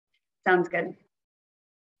Sounds good.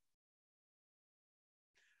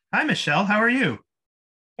 Hi, Michelle. How are you?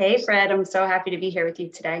 Hey, Fred, I'm so happy to be here with you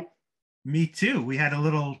today. Me too. We had a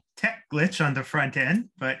little tech glitch on the front end,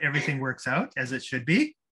 but everything works out as it should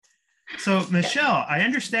be. So, Yeah. Michelle, I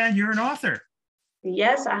understand you're an author.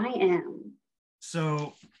 Yes, I am.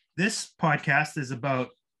 So, this podcast is about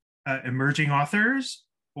emerging authors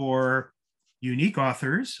or unique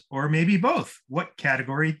authors, or maybe both. What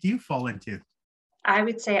category do you fall into? I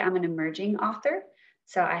would say I'm an emerging author.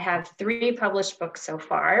 So I have three published books so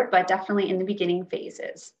far, but definitely in the beginning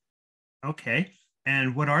phases. Okay.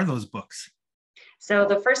 And what are those books? So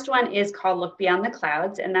the first one is called Look Beyond the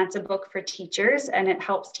Clouds, and that's a book for teachers, and it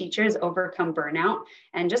helps teachers overcome burnout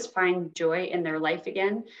and just find joy in their life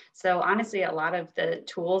again. So honestly, a lot of the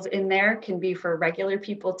tools in there can be for regular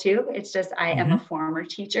people too. It's just I am a Mm-hmm. former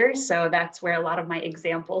teacher, so that's where a lot of my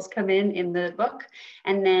examples come in the book.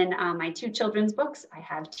 And then my two children's books, I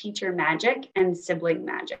have Teacher Magic and Sibling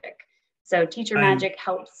Magic. So Teacher I'm Magic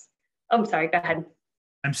helps. Oh, sorry, go ahead.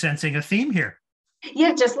 I'm sensing a theme here.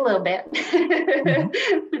 Yeah, just a little bit.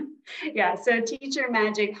 Mm-hmm. Yeah, so teacher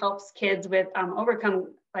magic helps kids with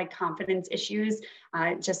overcome like confidence issues,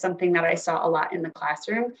 just something that I saw a lot in the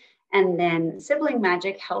classroom. And then sibling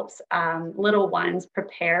magic helps little ones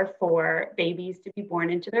prepare for babies to be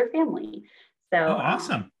born into their family. Oh, So,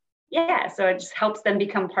 awesome. yeah, so it just helps them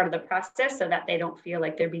become part of the process so that they don't feel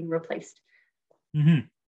like they're being replaced. Mm-hmm.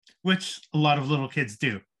 Which a lot of little kids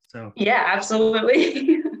do. So, Yeah,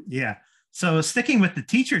 absolutely. yeah. So sticking with the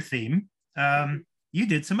teacher theme, you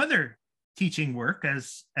did some other teaching work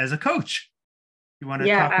as a coach. You want to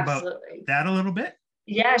Yeah, talk about absolutely. that a little bit?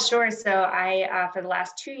 Yeah, sure. So for the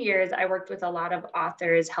last 2 years, I worked with a lot of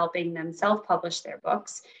authors, helping them self-publish their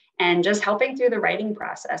books and just helping through the writing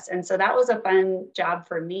process. And so that was a fun job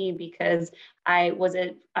for me because I was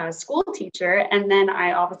a school teacher, and then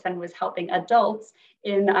I all of a sudden was helping adults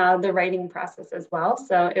in the writing process as well.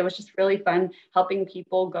 So it was just really fun helping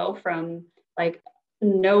people go from like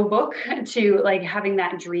no book to like having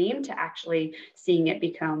that dream to actually seeing it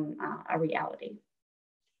become a reality.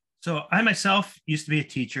 So I myself used to be a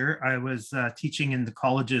teacher. I was teaching in the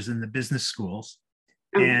colleges and the business schools,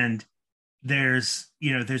 Oh, nice. and there's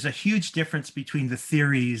a huge difference between the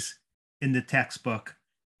theories in the textbook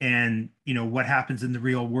and what happens in the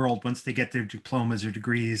real world once they get their diplomas or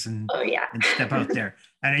degrees and Oh, yeah. step out there.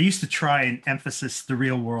 And I used to try and emphasize Mhm.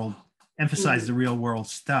 the real world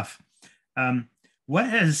stuff. Um, what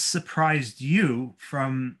has surprised you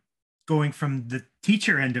from going from the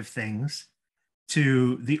teacher end of things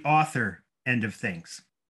to the author end of things?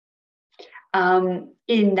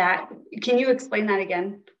 In that, can you explain that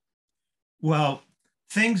again? Well,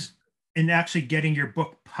 things in actually getting your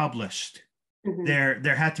book published, Mhm.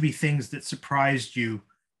 there had to be things that surprised you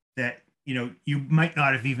that you might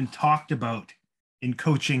not have even talked about in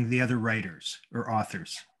coaching the other writers or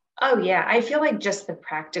authors. Oh, yeah. I feel like just the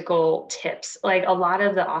practical tips, like a lot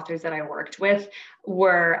of the authors that I worked with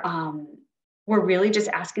were really just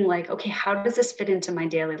asking like, okay, how does this fit into my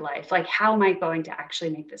daily life? Like, how am I going to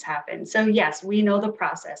actually make this happen? So yes, we know the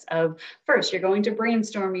process of first, you're going to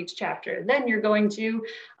brainstorm each chapter, then you're going to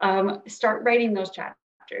start writing those chapters.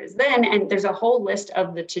 Then, and there's a whole list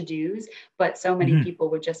of the to-dos, but so many Mm-hmm. people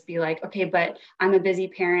would just be like, okay, but I'm a busy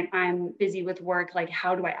parent, I'm busy with work. Like,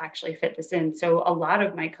 how do I actually fit this in? So, a lot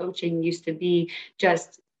of my coaching used to be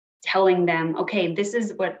just telling them, okay, this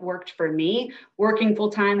is what worked for me, working full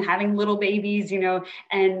time, having little babies,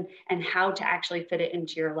 and how to actually fit it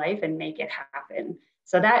into your life and make it happen.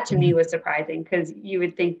 So that to me Mm-hmm. was surprising because you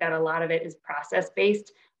would think that a lot of it is process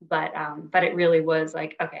based, but it really was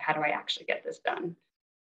like, okay, how do I actually get this done?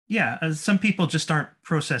 Yeah, some people just aren't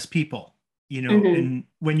process people, Mm-hmm. and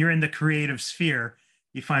when you're in the creative sphere,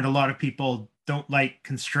 you find a lot of people don't like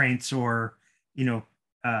constraints or,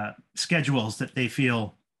 schedules that they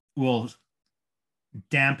feel will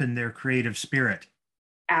dampen their creative spirit. So,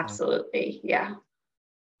 Absolutely. Yeah.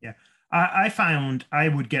 yeah, I found I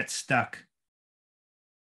would get stuck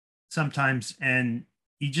sometimes, and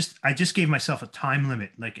I just gave myself a time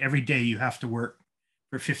limit. Like every day you have to work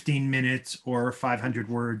for 15 minutes or 500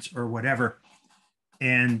 words or whatever.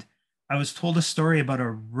 And I was told a story about a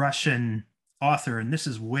Russian author, and this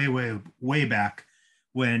is way, way, way back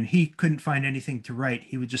when he couldn't find anything to write.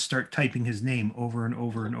 He would just start typing his name over and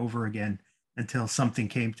over and over again until something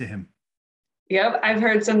came to him. Yep, I've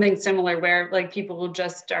heard something similar where like people will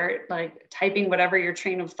just start like typing whatever your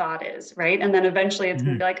train of thought is, right? And then eventually it's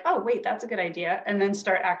going to Mm-hmm. be like, oh, wait, that's a good idea. And then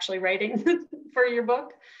start actually writing for your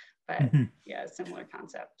book. But Mm-hmm. yeah, similar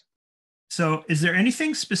concept. So, is there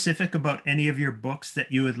anything specific about any of your books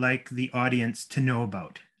that you would like the audience to know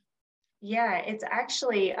about? Yeah, it's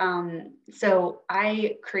actually, so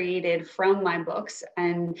I created from my books,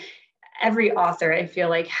 and every author I feel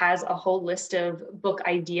like has a whole list of book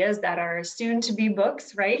ideas that are soon to be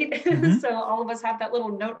books, right? Hmm. So all of us have that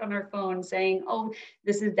little note on our phone saying, oh,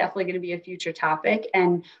 this is definitely going to be a future topic.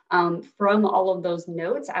 And from all of those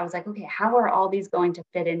notes, I was like, okay, how are all these going to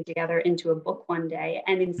fit in together into a book one day?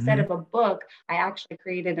 And instead Hmm. of a book, I actually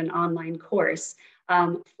created an online course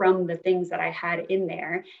from the things that I had in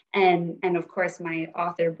there. And of course, my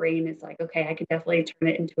author brain is like, okay, I could definitely turn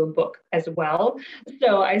it into a book as well.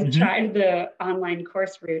 So I Hmm. tried the online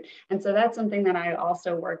course route. And so that's something that I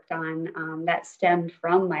also worked on that stemmed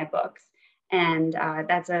from my books. And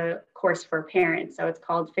that's a course for parents. So it's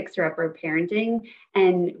called Fixer Upper Parenting.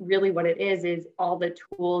 And really, what it is all the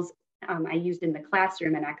tools I used in the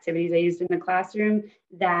classroom and activities I used in the classroom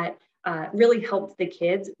that really helped the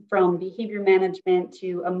kids, from behavior management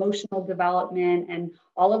to emotional development and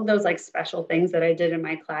all of those like special things that I did in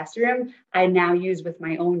my classroom, I now use with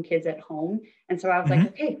my own kids at home. And so I was like, Hmm.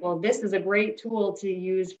 okay, well, this is a great tool to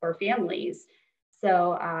use for families.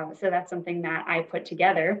 So that's something that I put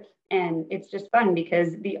together. And it's just fun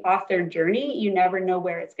because the author journey, you never know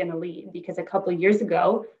where it's going to lead. Because a couple of years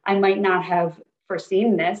ago, I might not have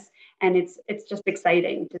foreseen this, and it's just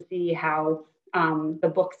exciting to see how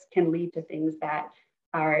the books can lead to things that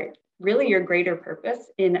are really your greater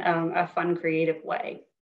purpose in a fun, creative way.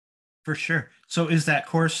 For sure. So is that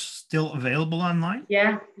course still available online?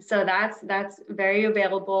 Yeah, so that's very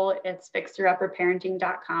available. It's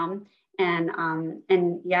fixerupperparenting.com.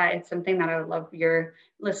 And yeah, it's something that I would love your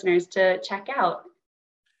listeners to check out.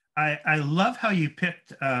 I love how you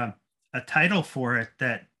picked a title for it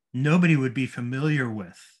that nobody would be familiar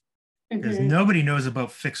with because Mhm. nobody knows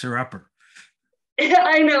about Fixer Upper.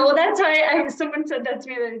 I know. Well, that's why someone said that to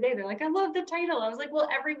me the other day. They're like, I love the title. I was like, well,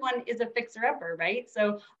 everyone is a fixer upper, right?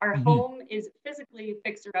 So our Hmm. home is physically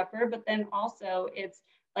fixer upper, but then also it's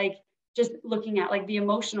like just looking at like the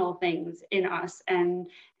emotional things in us, and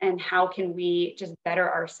how can we just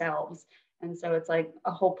better ourselves. And so it's like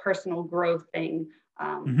a whole personal growth thing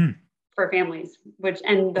Hmm. for families, which,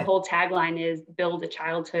 and the whole tagline is build a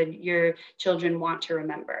childhood your children want to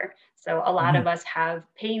remember. So a lot Hmm. of us have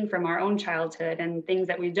pain from our own childhood and things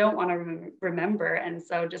that we don't want to remember. And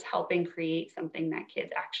so just helping create something that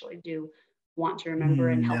kids actually do want to remember,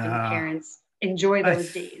 and helping No, parents enjoy I those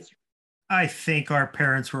th- days. I think our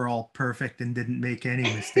parents were all perfect and didn't make any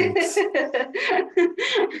mistakes.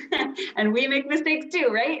 And we make mistakes too,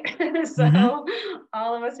 right? Hmm. So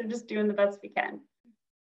all of us are just doing the best we can.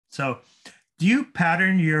 So, do you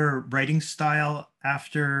pattern your writing style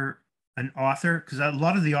after an author? Because a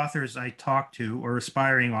lot of the authors I talk to, or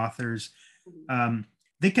aspiring authors, um,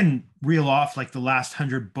 they can reel off like the last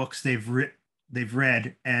 100 books they've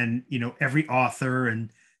read, and every author,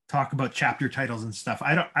 and talk about chapter titles and stuff.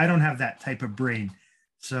 I don't have that type of brain.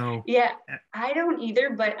 So, Yeah, uh, I don't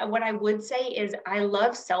either. But what I would say is I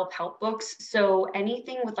love self-help books. So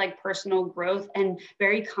anything with like personal growth and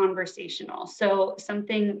very conversational. So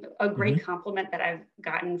something, a great mhm. compliment that I've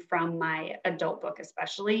gotten from my adult book,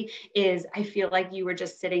 especially, is I feel like you were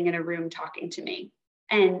just sitting in a room talking to me.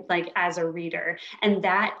 And like as a reader, and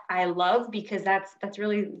that I love, because that's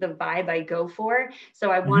really the vibe I go for.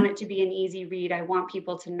 So I want Mhm. it to be an easy read. I want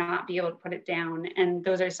people to not be able to put it down, and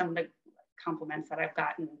those are some of the compliments that I've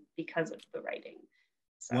gotten because of the writing.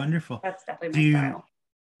 So Wonderful. that's definitely Do my you style.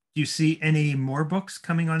 do you see any more books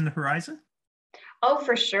coming on the horizon? Oh,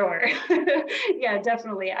 for sure. Yeah,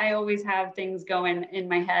 definitely. I always have things going in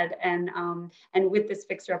my head, and with this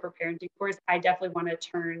fixer upper parenting course, I definitely want to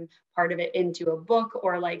turn part of it into a book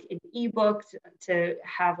or like an ebook to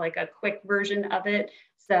have like a quick version of it.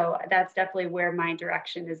 So that's definitely where my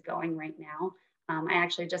direction is going right now. I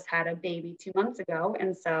actually just had a baby 2 months ago,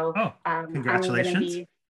 and so Oh, I'm going to congratulations. be.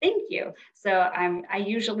 Thank you. So I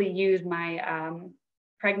usually use my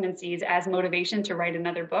pregnancies as motivation to write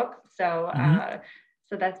another book. Mhm.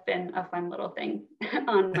 So that's been a fun little thing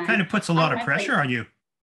on That kind my of puts a lot on of my pressure plate. on you.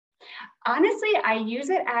 Honestly, I use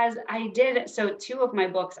it as I did. So two of my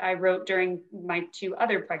books I wrote during my two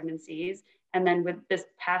other pregnancies, and then with this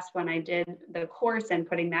past one, I did the course and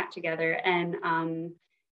putting that together. And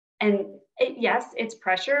yes, it's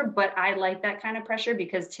pressure, but I like that kind of pressure,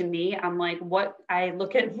 because to me, I'm like, what, I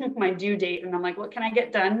look at my due date and I'm like, what can I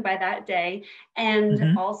get done by that day? And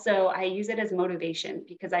Hmm. also, I use it as motivation,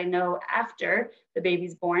 because I know after the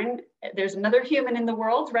baby's born, there's another human in the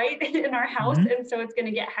world, right? In our house. Hmm. And so it's going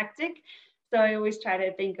to get hectic. So I always try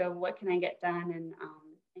to think of what can I get done, and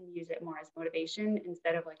use it more as motivation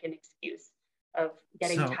instead of like an excuse of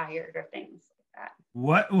getting So, tired or things like that.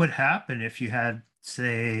 what would happen if you had,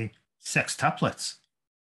 say, sextuplets?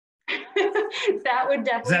 That would Is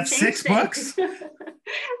definitely that change 6 things. books?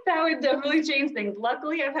 That would definitely change things.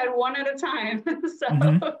 Luckily, I've had one at a time. So,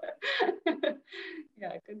 Mm-hmm.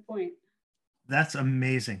 yeah, good point. That's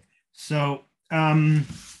amazing. So,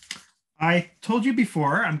 I told you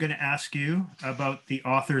before, I'm going to ask you about the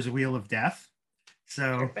author's Wheel of Death.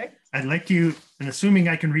 So Perfect. I'd like you, and assuming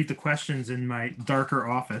I can read the questions in my darker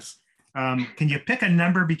office, can you pick a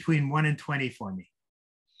number between 1 and 20 for me?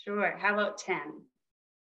 Sure. How about 10?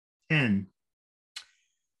 10.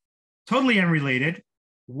 Totally unrelated.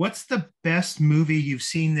 What's the best movie you've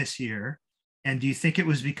seen this year? And do you think it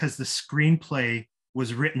was because the screenplay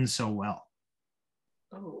was written so well?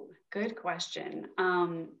 Oh, good question.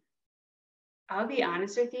 I'll be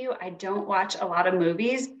honest with you, I don't watch a lot of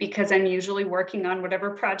movies because I'm usually working on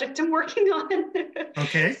whatever project I'm working on.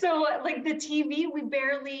 Okay. So like the TV, we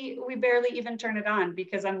barely even turn it on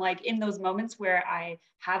because I'm like in those moments where I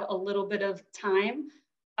have a little bit of time.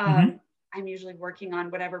 Mm-hmm. I'm usually working on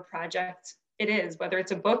whatever project it is, whether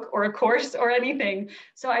it's a book or a course or anything.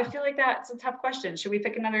 So I feel like that's a tough question. Should we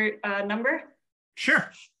pick another number? Sure.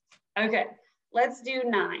 Okay, let's do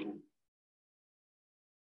 9.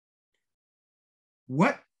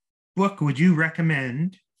 What book would you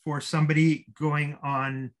recommend for somebody going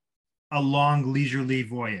on a long leisurely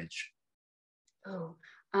voyage? Oh,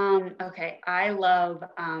 okay. I love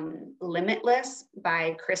Limitless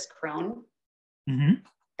by Chris Crone. Mm-hmm.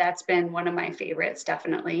 That's been one of my favorites,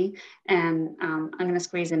 definitely. And I'm going to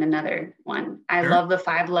squeeze in another one. I Sure. love The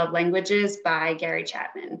Five Love Languages by Gary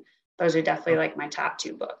Chapman. Those are definitely like my top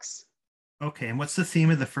 2 books. Okay. And what's the theme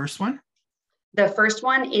of the first one? The first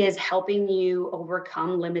one is helping you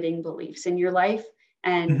overcome limiting beliefs in your life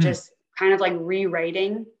and Mm-hmm. just kind of like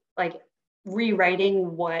rewriting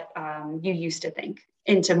what you used to think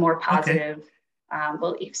into more Okay. positive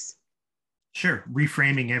beliefs. Sure.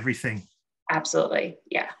 Reframing everything. Absolutely.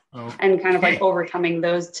 Yeah. And kind of like Okay. overcoming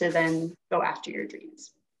those to then go after your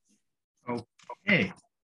dreams. Okay.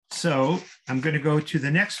 So I'm going to go to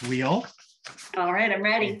the next wheel. All right. I'm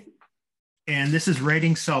ready. And this is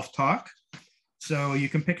writing self-talk. So you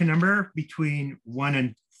can pick a number between 1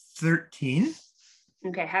 and 13.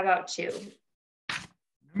 Okay. How about 2?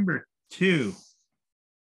 Number 2.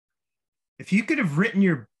 If you could have written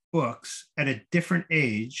your books at a different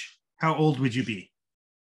age, how old would you be?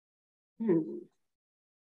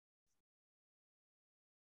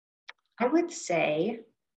 I would say,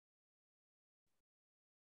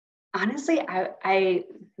 honestly, I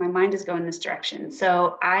my mind is going this direction.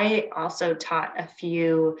 So I also taught a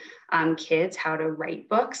few kids how to write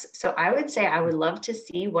books. So I would say I would love to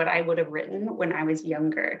see what I would have written when I was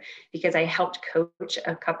younger, because I helped coach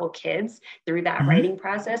a couple kids through that Mm-hmm. writing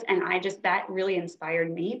process. And that really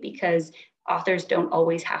inspired me because authors don't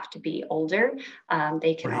always have to be older.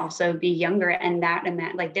 They can Right. also be younger, and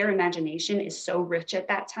like their imagination is so rich at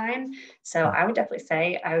that time. So I would definitely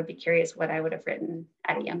say I would be curious what I would have written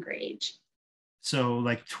at a younger age. So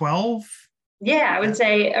like 12? Yeah, I would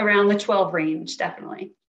say around the 12 range,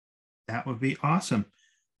 definitely. That would be awesome.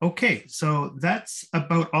 Okay, so that's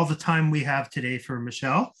about all the time we have today for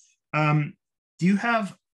Michelle. Do you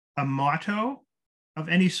have a motto of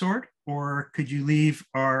any sort, or could you leave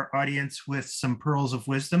our audience with some pearls of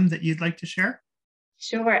wisdom that you'd like to share?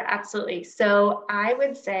 Sure, absolutely. So I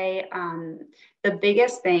would say the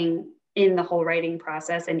biggest thing in the whole writing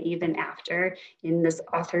process, and even after in this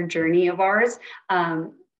author journey of ours,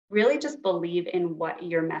 really just believe in what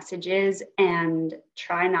your message is and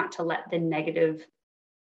try not to let the negative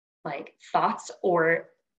like thoughts or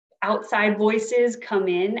outside voices come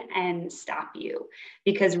in and stop you,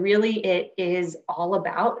 because really it is all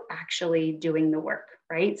about actually doing the work,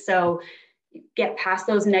 right? So get past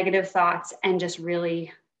those negative thoughts and just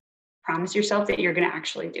really promise yourself that you're going to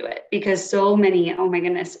actually do it, because so many, oh my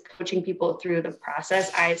goodness, coaching people through the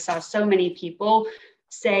process, I saw so many people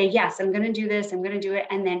say, yes, I'm going to do this, I'm going to do it,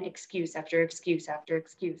 and then excuse after excuse after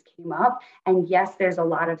excuse came up. And yes, there's a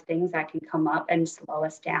lot of things that can come up and slow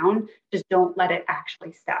us down. Just don't let it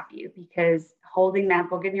actually stop you, because holding that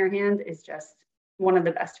book in your hand is just one of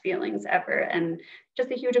the best feelings ever, and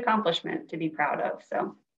just a huge accomplishment to be proud of.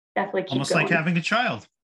 So definitely keep Almost like going. having a child.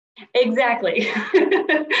 Exactly.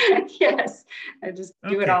 Yes, I just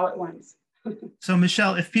do it Okay. all at once. So,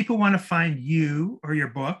 Michelle, if people want to find you or your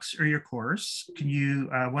books or your course, can you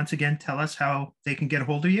once again tell us how they can get a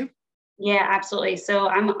hold of you? Yeah, absolutely. So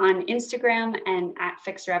I'm on Instagram and at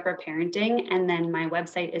Fixer Upper Parenting, and then my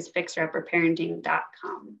website is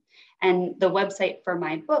fixerupperparenting.com. And the website for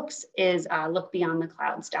my books is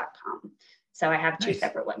lookbeyondtheclouds.com. So I have 2 Nice.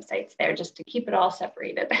 separate websites there just to keep it all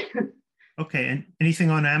separated. Okay. And anything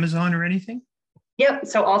on Amazon or anything? Yep.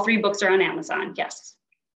 So all 3 books are on Amazon. Yes.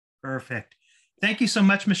 Perfect. Thank you so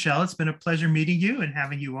much, Michelle. It's been a pleasure meeting you and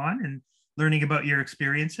having you on and learning about your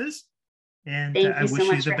experiences. And Thank I you so wish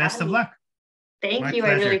you much the for best having of me. luck. Thank My you. I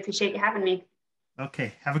really pleasure. appreciate you having me.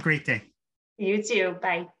 Okay. Have a great day. You too.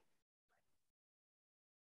 Bye.